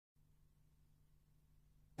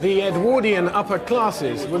The Edwardian upper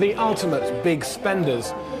classes were the ultimate big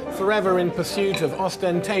spenders, forever in pursuit of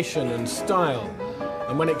ostentation and style.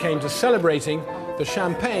 And when it came to celebrating, the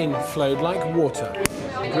champagne flowed like water.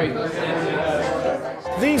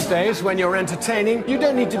 These days, when you're entertaining, you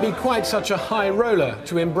don't need to be quite such a high roller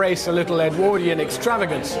to embrace a little Edwardian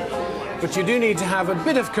extravagance. But you do need to have a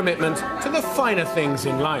bit of commitment to the finer things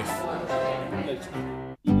in life.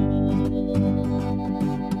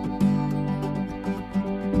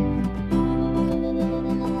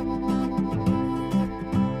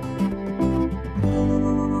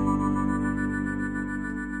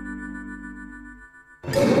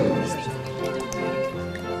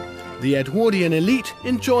 The Edwardian elite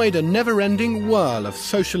enjoyed a never-ending whirl of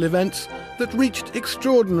social events that reached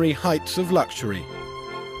extraordinary heights of luxury.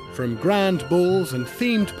 From grand balls and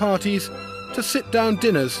themed parties to sit-down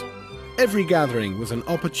dinners, every gathering was an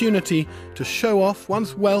opportunity to show off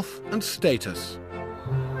one's wealth and status.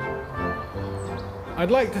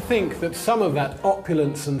 I'd like to think that some of that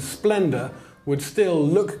opulence and splendour would still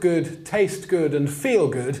look good, taste good and feel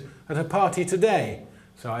good at a party today.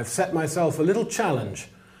 So I've set myself a little challenge: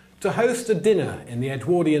 to host a dinner in the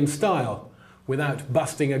Edwardian style without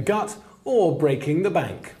busting a gut or breaking the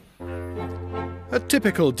bank. A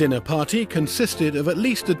typical dinner party consisted of at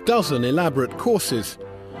least a dozen elaborate courses,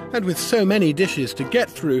 and with so many dishes to get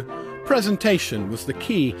through, presentation was the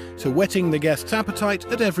key to whetting the guest's appetite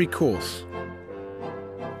at every course.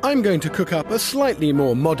 I'm going to cook up a slightly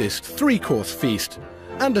more modest three-course feast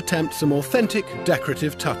and attempt some authentic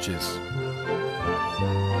decorative touches.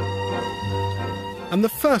 And the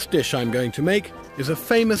first dish I'm going to make is a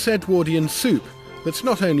famous Edwardian soup that's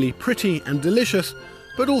not only pretty and delicious,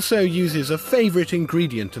 but also uses a favourite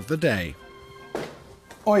ingredient of the day.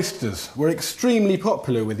 Oysters were extremely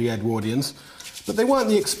popular with the Edwardians, but they weren't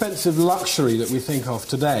the expensive luxury that we think of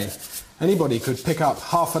today. Anybody could pick up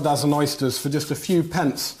half a dozen oysters for just a few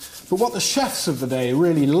pence, but what the chefs of the day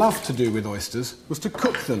really loved to do with oysters was to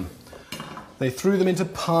cook them. They threw them into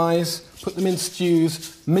pies, put them in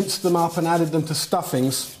stews, minced them up and added them to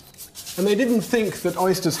stuffings. And they didn't think that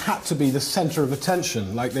oysters had to be the centre of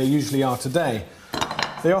attention like they usually are today.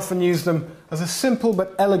 They often used them as a simple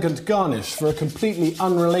but elegant garnish for a completely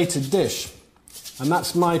unrelated dish. And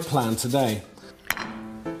that's my plan today.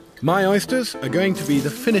 My oysters are going to be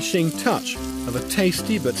the finishing touch of a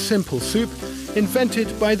tasty but simple soup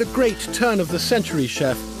invented by the great turn-of-the-century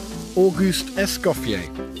chef Auguste Escoffier.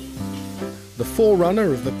 The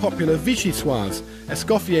forerunner of the popular Vichyssoise,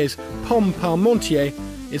 Escoffier's pomme parmentier,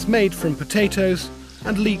 is made from potatoes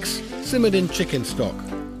and leeks simmered in chicken stock.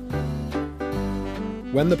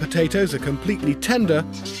 When the potatoes are completely tender,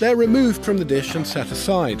 they're removed from the dish and set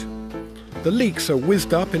aside. The leeks are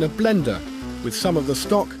whizzed up in a blender with some of the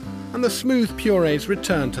stock, and the smooth purees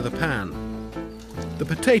returned to the pan. The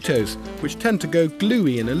potatoes, which tend to go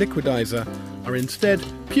gluey in a liquidizer, are instead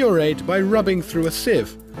pureed by rubbing through a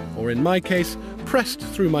sieve, or in my case, pressed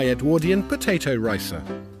through my Edwardian potato ricer.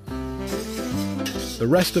 The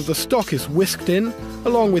rest of the stock is whisked in,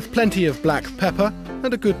 along with plenty of black pepper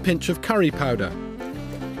and a good pinch of curry powder.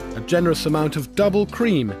 A generous amount of double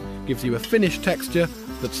cream gives you a finished texture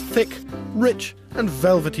that's thick, rich and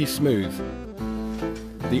velvety smooth.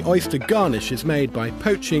 The oyster garnish is made by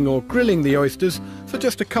poaching or grilling the oysters for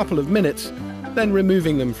just a couple of minutes, then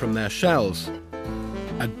removing them from their shells.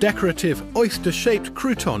 A decorative oyster-shaped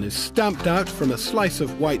crouton is stamped out from a slice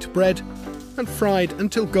of white bread and fried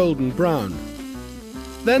until golden brown.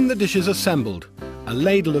 Then the dish is assembled, a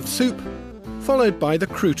ladle of soup, followed by the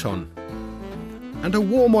crouton, and a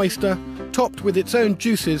warm oyster topped with its own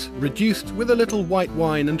juices reduced with a little white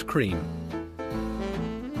wine and cream.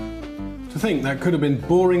 To think that could have been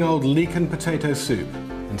boring old leek and potato soup.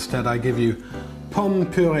 Instead I give you pomme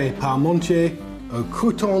purée parmentier au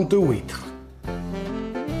crouton de huître.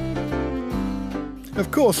 Of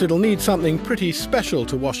course, it'll need something pretty special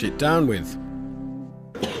to wash it down with.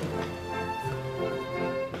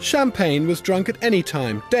 Champagne was drunk at any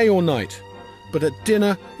time, day or night, but at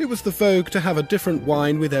dinner it was the vogue to have a different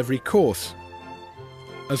wine with every course.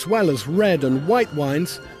 As well as red and white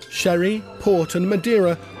wines, sherry, port and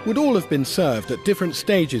Madeira would all have been served at different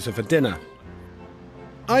stages of a dinner.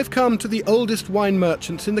 I've come to the oldest wine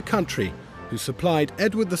merchants in the country, who supplied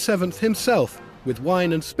Edward VII himself with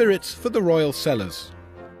wine and spirits for the royal cellars.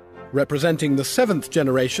 Representing the 7th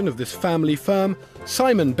generation of this family firm,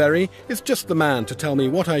 Simon Berry is just the man to tell me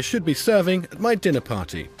what I should be serving at my dinner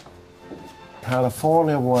party.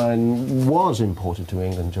 California wine was imported to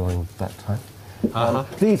England during that time.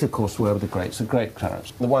 These, of course, were the great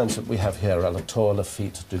clarets. The wines that we have here are Latour,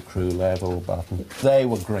 Lafite, Ducru, Lerville, Barton. They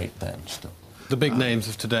were great then still. The big names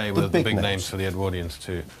of today were the big names for the Edwardians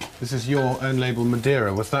too. This is your own label,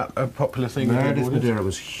 Madeira. Was that a popular thing? Meredith Madeira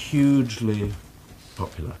was hugely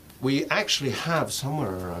popular. We actually have somewhere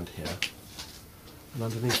around here, and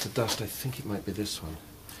underneath the dust, I think it might be this one.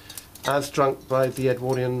 As drunk by the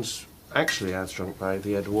Edwardians, actually as drunk by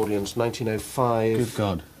the Edwardians, 1905. Good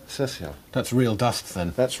God. Session. That's real dust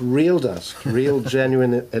then. That's real dust, real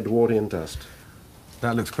genuine Edwardian dust.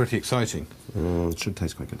 That looks pretty exciting. It should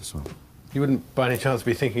taste quite good as well. You wouldn't by any chance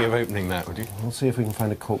be thinking of opening that, would you? We'll see if we can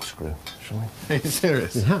find a corkscrew, shall we? Are you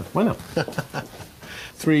serious? Yeah, why not?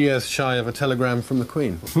 3 years shy of a telegram from the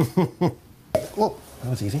Queen. Well, that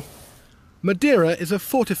was easy. Madeira is a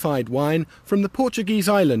fortified wine from the Portuguese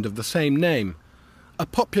island of the same name. A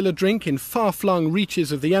popular drink in far-flung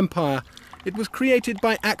reaches of the empire, it was created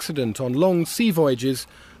by accident on long sea voyages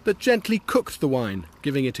that gently cooked the wine,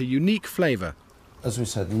 giving it a unique flavour. As we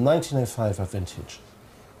said, 1905 vintage,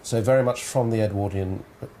 so very much from the Edwardian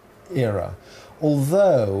era.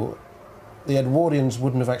 Although the Edwardians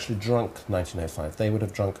wouldn't have actually drunk 1905, they would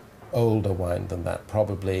have drunk older wine than that,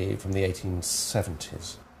 probably from the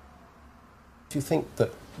 1870s. Do you think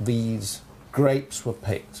that these grapes were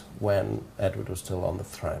picked when Edward was still on the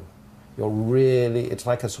throne? It's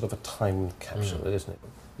like a sort of a time capsule, isn't it?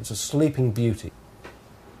 It's a sleeping beauty.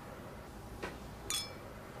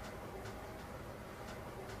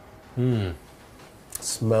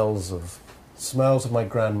 Smells of my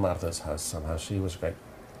grandmother's house somehow. She was a great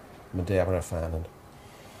Madeira fan, and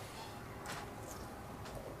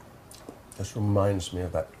this reminds me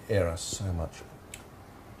of that era so much.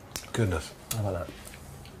 Goodness. How about that?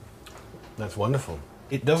 That's wonderful.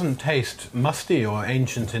 It doesn't taste musty or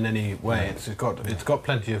ancient in any way. It's got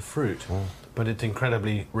plenty of fruit, but it's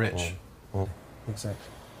incredibly rich. Exactly.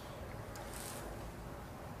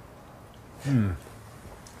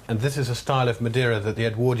 And this is a style of Madeira that the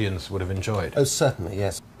Edwardians would have enjoyed. Oh, certainly,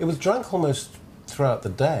 yes. It was drunk almost throughout the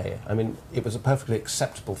day. I mean, it was a perfectly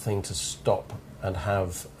acceptable thing to stop and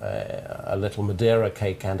have a little Madeira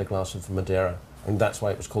cake and a glass of Madeira. And that's why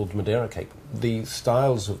it was called Madeira cake. The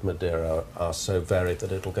styles of Madeira are so varied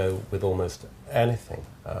that it'll go with almost anything.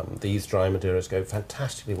 These dry Madeiras go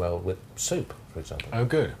fantastically well with soup, for example. Oh,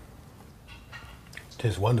 good. It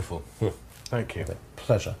is wonderful. Thank you.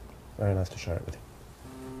 Pleasure. Very nice to share it with you.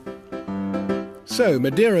 So,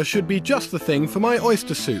 Madeira should be just the thing for my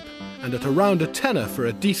oyster soup. And at around a tenner for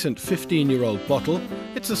a decent 15-year-old bottle,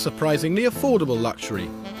 it's a surprisingly affordable luxury.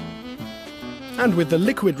 And with the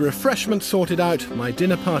liquid refreshment sorted out, my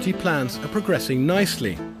dinner party plans are progressing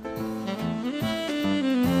nicely.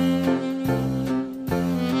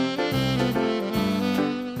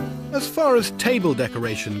 As far as table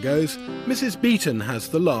decoration goes, Mrs. Beeton has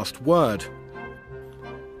the last word.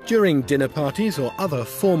 During dinner parties or other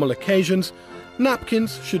formal occasions,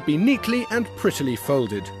 napkins should be neatly and prettily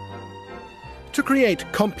folded. To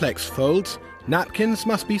create complex folds, napkins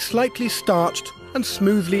must be slightly starched and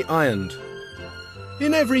smoothly ironed.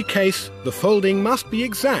 In every case, the folding must be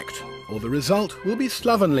exact, or the result will be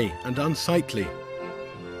slovenly and unsightly.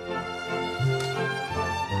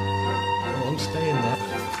 Come on, stay in there.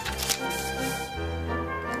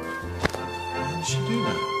 How did she do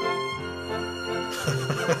that?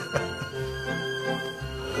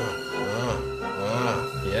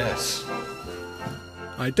 Yes.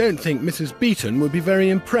 I don't think Mrs. Beeton would be very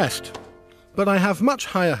impressed, but I have much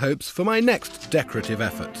higher hopes for my next decorative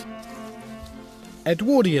effort.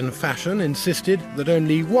 Edwardian fashion insisted that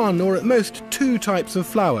only one or at most two types of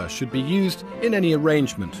flower should be used in any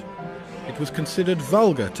arrangement. It was considered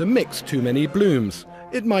vulgar to mix too many blooms.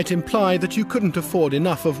 It might imply that you couldn't afford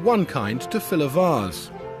enough of one kind to fill a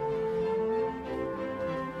vase.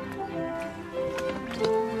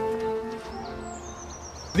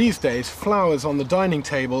 These days, flowers on the dining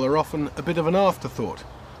table are often a bit of an afterthought,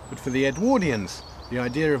 but for the Edwardians, the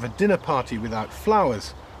idea of a dinner party without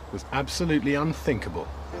flowers was absolutely unthinkable.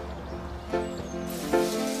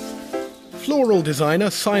 Floral designer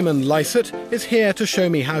Simon Lysett is here to show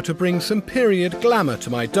me how to bring some period glamour to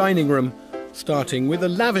my dining room, starting with a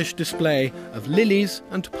lavish display of lilies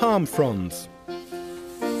and palm fronds.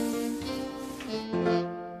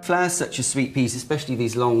 Flowers such as sweet peas, especially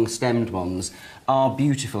these long-stemmed ones, are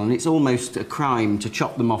beautiful, and it's almost a crime to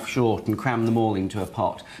chop them off short and cram them all into a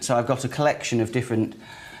pot. So I've got a collection of different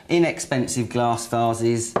inexpensive glass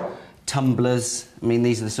vases, tumblers. I mean,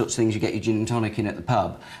 these are the sorts of things you get your gin and tonic in at the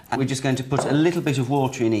pub. And we're just going to put a little bit of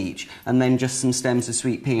water in each, and then just some stems of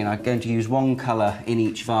sweet pea, and I'm going to use one colour in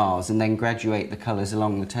each vase and then graduate the colours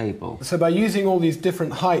along the table. So by using all these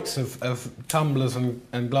different heights of tumblers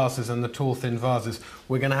and glasses and the tall, thin vases,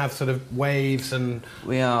 we're going to have sort of waves and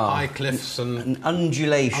high cliffs and an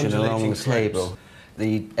undulation along the slopes. table.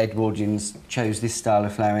 The Edwardians chose this style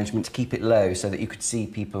of flower arrangement to keep it low so that you could see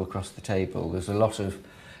people across the table. There's a lot of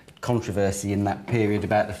controversy in that period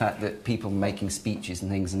about the fact that people making speeches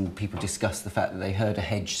and things, and people discussed the fact that they heard a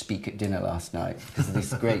hedge speak at dinner last night because of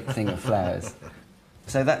this great thing of flowers.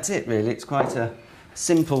 So that's it, really. It's quite a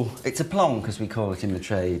simple... It's a plonk, as we call it in the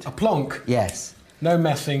trade. A plonk? Yes. No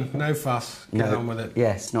messing, no fuss. Get on with it.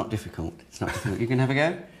 Yes, not difficult. It's not difficult. You can have a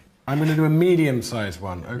go? I'm going to do a medium-sized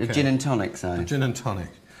one. Okay. The gin and tonic size. The gin and tonic.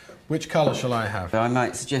 Which colour shall I have? I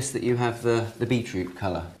might suggest that you have the beetroot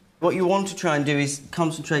colour. What you want to try and do is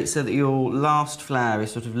concentrate so that your last flower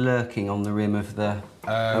is sort of lurking on the rim of the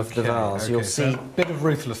vase. Okay. You'll so see... a bit of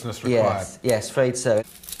ruthlessness required. Yes, afraid so.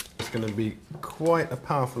 It's going to be quite a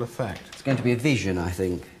powerful effect. It's going to be a vision, I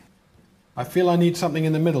think. I feel I need something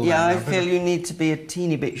in the middle. Yeah, there I feel you need to be a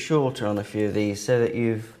teeny bit shorter on a few of these so that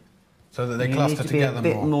you've... So that they cluster together more. You need to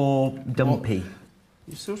be a bit more dumpy.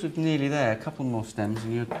 You're sort of nearly there. A couple more stems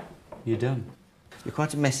and you're done. You're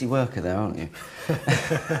quite a messy worker there, aren't you?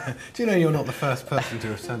 Do you know you're not the first person to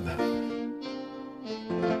have said that?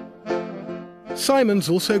 Simon's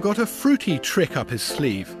also got a fruity trick up his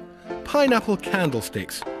sleeve. Pineapple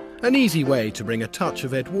candlesticks. An easy way to bring a touch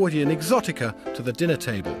of Edwardian exotica to the dinner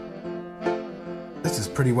table. This is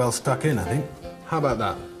pretty well stuck in, I think. How about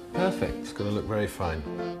that? Perfect. It's going to look very fine.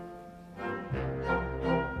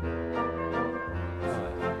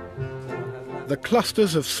 The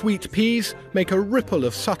clusters of sweet peas make a ripple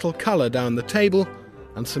of subtle colour down the table,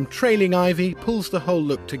 and some trailing ivy pulls the whole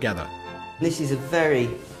look together. This is a very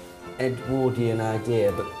Edwardian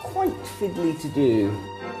idea, but quite fiddly to do.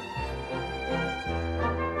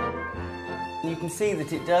 You can see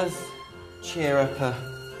that it does cheer up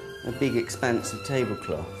a big expanse of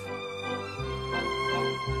tablecloth.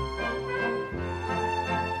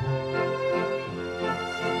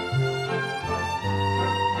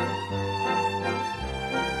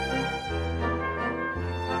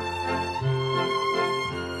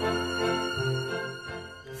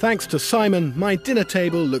 Thanks to Simon, my dinner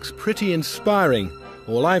table looks pretty inspiring.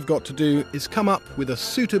 All I've got to do is come up with a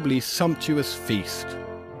suitably sumptuous feast.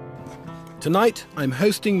 Tonight, I'm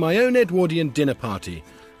hosting my own Edwardian dinner party,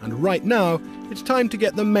 and right now, it's time to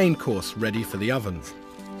get the main course ready for the oven.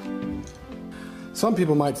 Some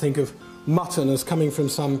people might think of mutton as coming from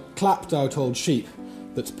some clapped-out old sheep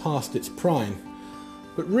that's past its prime.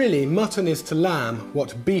 But really, mutton is to lamb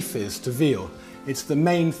what beef is to veal. It's the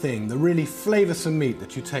main thing, the really flavoursome meat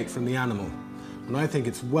that you take from the animal. And I think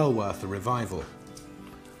it's well worth a revival.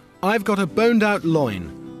 I've got a boned-out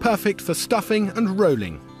loin, perfect for stuffing and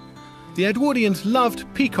rolling. The Edwardians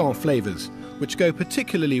loved piquant flavours, which go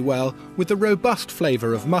particularly well with the robust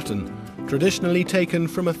flavour of mutton, traditionally taken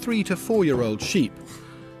from a 3 to 4-year-old sheep.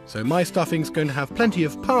 So my stuffing's going to have plenty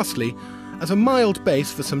of parsley as a mild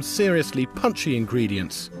base for some seriously punchy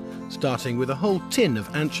ingredients, starting with a whole tin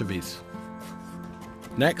of anchovies.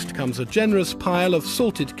 Next comes a generous pile of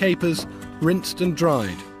salted capers, rinsed and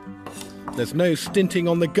dried. There's no stinting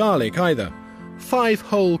on the garlic either. 5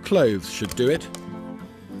 whole cloves should do it.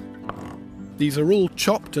 These are all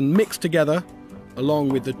chopped and mixed together, along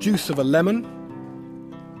with the juice of a lemon,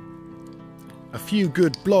 a few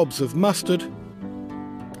good blobs of mustard,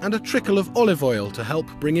 and a trickle of olive oil to help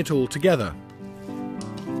bring it all together.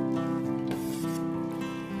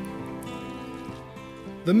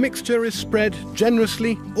 The mixture is spread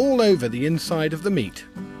generously all over the inside of the meat.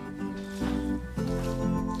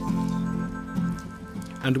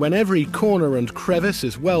 And when every corner and crevice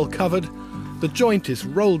is well covered, the joint is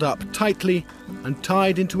rolled up tightly and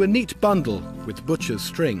tied into a neat bundle with butcher's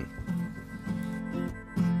string.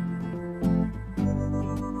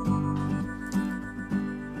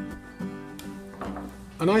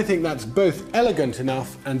 And I think that's both elegant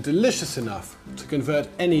enough and delicious enough to convert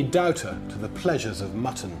any doubter to the pleasures of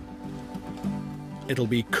mutton. It'll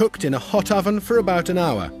be cooked in a hot oven for about an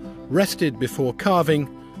hour, rested before carving,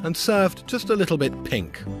 and served just a little bit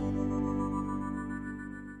pink.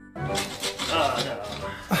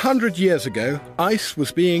 100 years ago, ice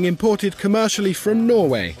was being imported commercially from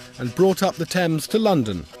Norway and brought up the Thames to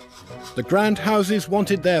London. The grand houses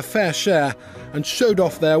wanted their fair share and showed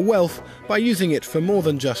off their wealth by using it for more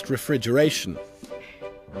than just refrigeration.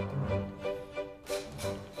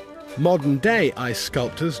 Modern-day ice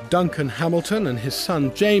sculptors Duncan Hamilton and his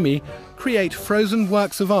son Jamie create frozen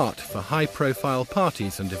works of art for high-profile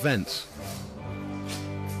parties and events.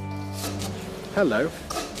 Hello.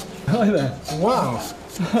 Hi there. Wow.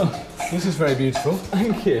 This is very beautiful.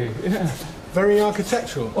 Thank you. Yeah. Very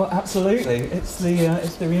architectural. Well, absolutely. It's the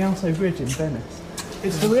Rialto Bridge in Venice.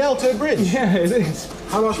 It's the Rialto Bridge? Yeah, it is.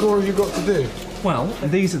 How much more have you got to do? Well,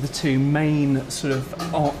 these are the two main sort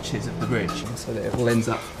of arches of the bridge, so that it all ends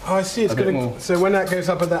up. Oh, I see. It's going to. So when that goes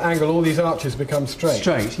up at that angle, all these arches become straight.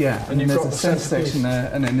 Straight, yeah. And you've there's got a the centre centrepiece. section there,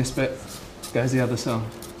 and then this bit goes the other side.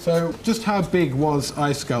 So, just how big was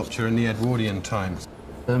ice sculpture in the Edwardian times?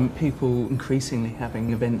 People increasingly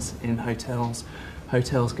having events in hotels.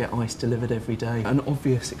 Hotels get ice delivered every day. An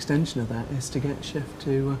obvious extension of that is to get a chef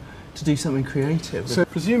to do something creative. So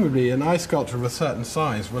presumably an ice sculpture of a certain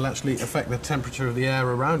size will actually affect the temperature of the air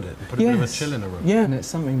around it and put a bit of a chill in a room. Yeah, and it's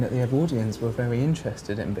something that the Edwardians were very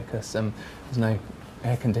interested in because there's no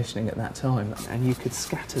air conditioning at that time, and you could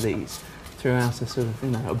scatter these throughout a sort of,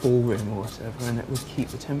 a ballroom or whatever, and it would keep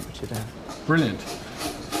the temperature down. Brilliant.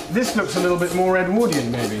 This looks a little bit more Edwardian,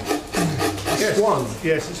 maybe. Yes, Swan.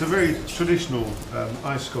 yes, it's a very traditional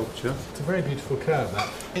ice sculpture. It's a very beautiful curve, that.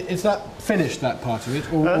 Is that finished, that part of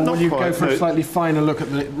it? Or Not will you quite, go for no. a slightly finer look at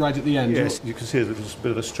right at the end? Yes, you can see that there's a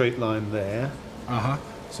bit of a straight line there. Uh-huh.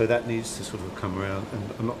 So that needs to sort of come around,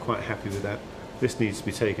 and I'm not quite happy with that. This needs to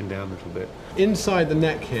be taken down a little bit. Inside the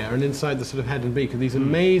neck here and inside the sort of head and beak are these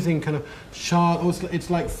amazing kind of sharp, it's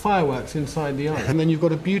like fireworks inside the eye. And then you've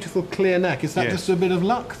got a beautiful clear neck. Is that Yes. just a bit of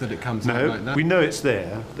luck that it comes out like No, that? we know it's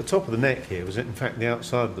there. The top of the neck here was in fact the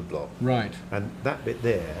outside of the block. Right. And that bit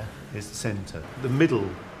there is the centre. The middle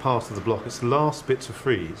part of the block, it's the last bit to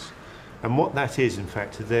freeze. And what that is, in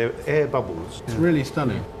fact, they're air bubbles. It's really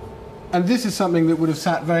stunning. And this is something that would have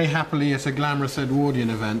sat very happily at a glamorous Edwardian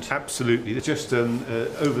event. Absolutely. It's just an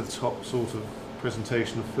over-the-top sort of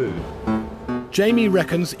presentation of food. Jamie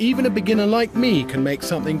reckons even a beginner like me can make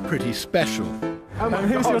something pretty special. Oh my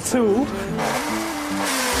Here's God. your tool.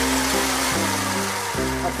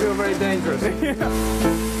 I feel very dangerous.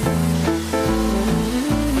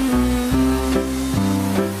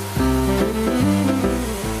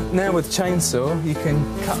 Now with chainsaw, you can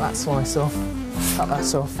cut that slice off, cut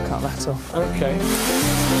that off, cut that off. Okay.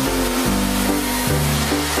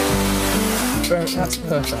 That's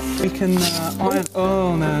perfect. We can iron.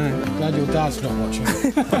 Oh no! Glad your dad's not watching.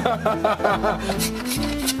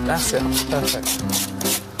 That's it. Perfect.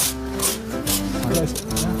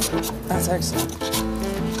 That's excellent.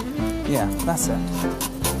 Yeah, that's it.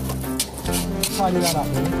 Tidy that up,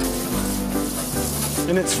 really.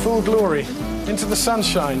 In its full glory, into the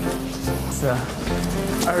sunshine. It's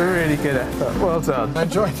a really good effort. Well done. I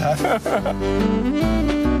enjoyed that.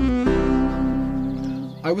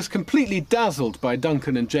 I was completely dazzled by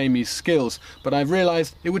Duncan and Jamie's skills, but I've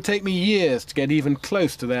realised it would take me years to get even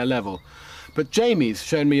close to their level. But Jamie's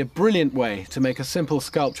shown me a brilliant way to make a simple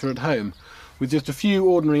sculpture at home, with just a few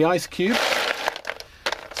ordinary ice cubes,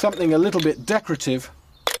 something a little bit decorative,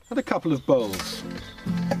 and a couple of bowls.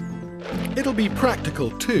 It'll be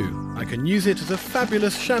practical too. I can use it as a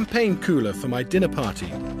fabulous champagne cooler for my dinner party.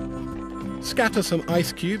 Scatter some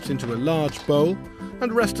ice cubes into a large bowl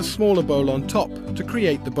and rest a smaller bowl on top to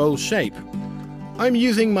create the bowl shape. I'm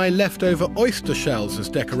using my leftover oyster shells as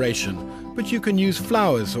decoration, but you can use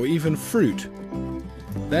flowers or even fruit.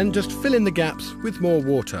 Then just fill in the gaps with more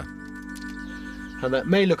water. And that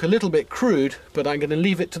may look a little bit crude, but I'm going to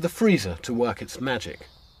leave it to the freezer to work its magic.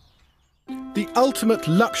 The ultimate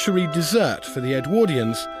luxury dessert for the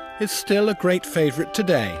Edwardians is still a great favourite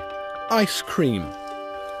today: ice cream.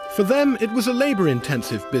 For them, it was a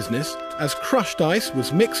labour-intensive business, as crushed ice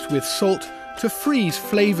was mixed with salt to freeze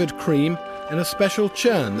flavoured cream in a special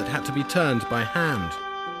churn that had to be turned by hand.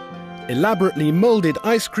 Elaborately moulded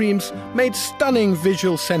ice creams made stunning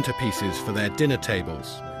visual centrepieces for their dinner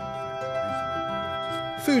tables.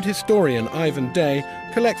 Food historian Ivan Day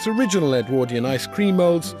collects original Edwardian ice cream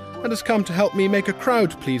moulds and has come to help me make a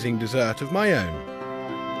crowd-pleasing dessert of my own.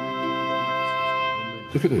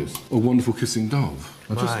 Look at this, a wonderful kissing dove.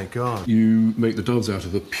 My God. You make the doves out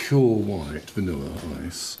of the pure white vanilla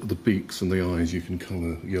ice. The beaks and the eyes you can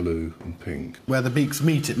colour yellow and pink. Where the beaks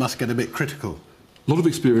meet, it must get a bit critical. A lot of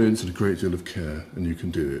experience and a great deal of care, and you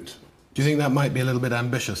can do it. Do you think that might be a little bit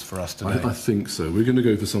ambitious for us today? I think so. We're going to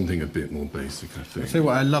go for something a bit more basic, I think. See,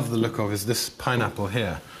 what I love the look of is this pineapple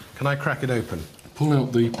here. Can I crack it open? Pull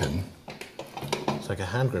out the pin. It's like a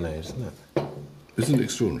hand grenade, isn't it? Isn't it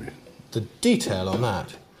extraordinary? The detail on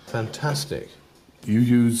that, fantastic. You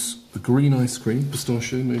use the green ice cream,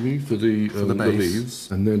 pistachio maybe, for the base.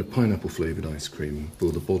 leaves, and then a pineapple-flavoured ice cream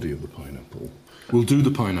for the body of the pineapple. We'll do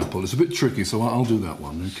the pineapple. It's a bit tricky, so I'll do that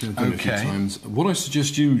one. Okay, I've done it a few times. What I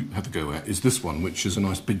suggest you have a go at is this one, which is a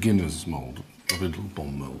nice beginner's mould, a little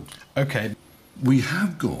bomb mould. OK. We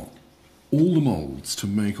have got all the moulds to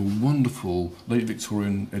make a wonderful late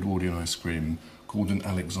Victorian Edwardian ice cream called an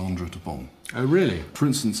Alexandra de Bon. Oh, really? For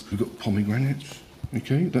instance, we've got pomegranate.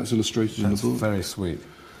 OK, that's illustrated in the book. That's very sweet.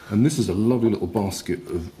 And this is a lovely little basket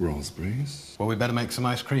of raspberries. Well, we better make some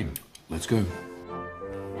ice cream. Let's go.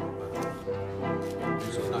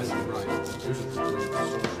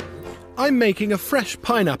 I'm making a fresh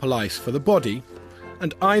pineapple ice for the body,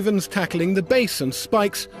 and Ivan's tackling the base and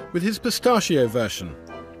spikes with his pistachio version.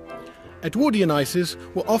 Edwardian ices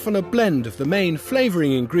were often a blend of the main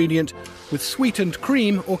flavouring ingredient with sweetened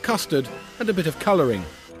cream or custard and a bit of colouring.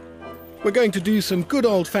 We're going to do some good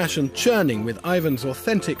old-fashioned churning with Ivan's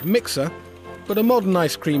authentic mixer, but a modern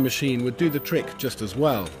ice cream machine would do the trick just as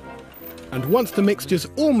well. And once the mixture's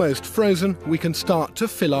almost frozen, we can start to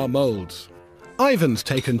fill our moulds. Ivan's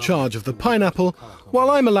taken charge of the pineapple,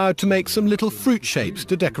 while I'm allowed to make some little fruit shapes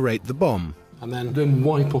to decorate the bomb. And then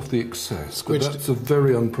wipe off the excess. But that's a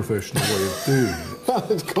very unprofessional way of doing it.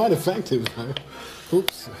 Well, it's quite effective, though.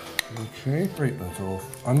 Oops. OK, break that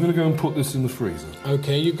off. I'm going to go and put this in the freezer.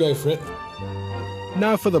 OK, you go for it.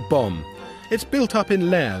 Now for the bomb. It's built up in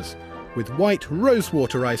layers, with white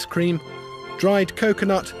rosewater ice cream, dried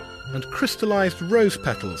coconut, and crystallised rose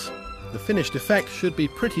petals. The finished effect should be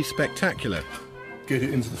pretty spectacular. Get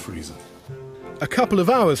it into the freezer. A couple of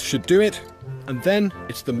hours should do it, and then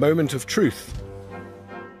it's the moment of truth.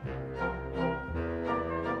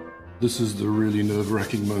 This is the really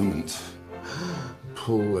nerve-wracking moment.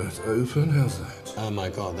 Pull that open. How's that? Oh my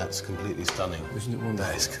God, that's completely stunning. Isn't it wonderful?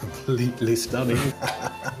 That is completely stunning.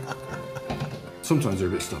 Sometimes they're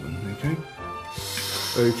a bit stubborn, OK?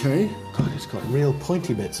 OK. God, it's got real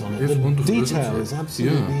pointy bits on it. It's the wonderful, detail isn't it? is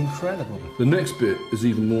absolutely Yeah. incredible. The next bit is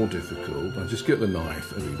even more difficult. I just get the knife.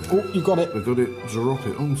 There we go. Oh, you got it. We've got it, drop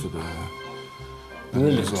it onto there. And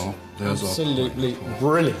Brilliant. there's Absolutely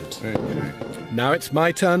brilliant. Okay. Now it's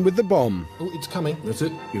my turn with the bomb. Oh, it's coming. That's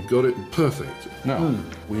it. You've got it. Perfect. Now,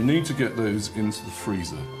 we need to get those into the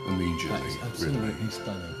freezer immediately. That's absolutely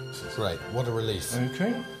stunning. Great, what a relief.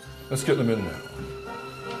 OK. Let's get them in now.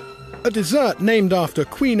 A dessert named after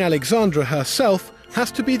Queen Alexandra herself has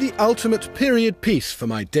to be the ultimate period piece for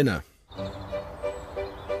my dinner.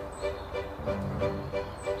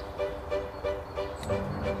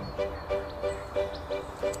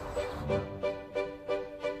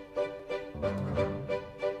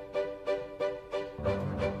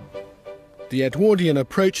 The Edwardian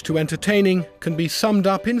approach to entertaining can be summed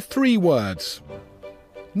up in 3 words.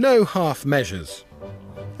 No half measures.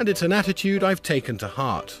 And it's an attitude I've taken to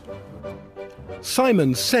heart.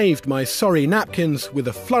 Simon saved my sorry napkins with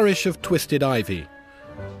a flourish of twisted ivy.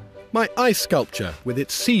 My ice sculpture, with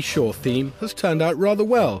its seashore theme, has turned out rather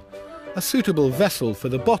well. A suitable vessel for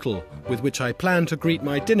the bottle with which I plan to greet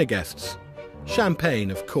my dinner guests.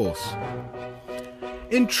 Champagne, of course.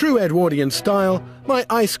 In true Edwardian style, my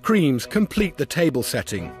ice creams complete the table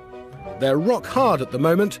setting. They're rock hard at the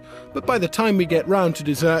moment, but by the time we get round to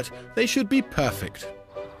dessert, they should be perfect.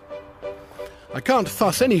 I can't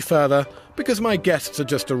fuss any further because my guests are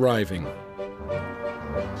just arriving.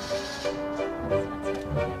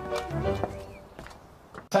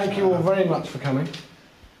 Thank you all very much for coming.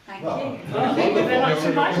 Thank you. Thank you very much for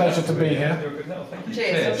inviting us. Pleasure to be here.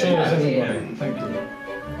 Cheers. Cheers, everybody. Thank you.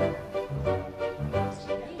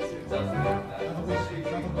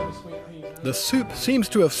 The soup seems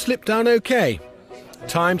to have slipped down okay.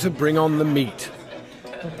 Time to bring on the meat.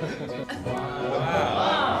 Are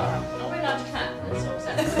we allowed to clap? That's all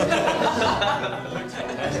set.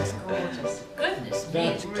 That's gorgeous. Goodness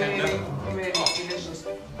me. Really delicious.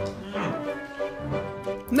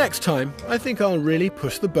 Next time, I think I'll really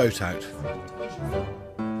push the boat out.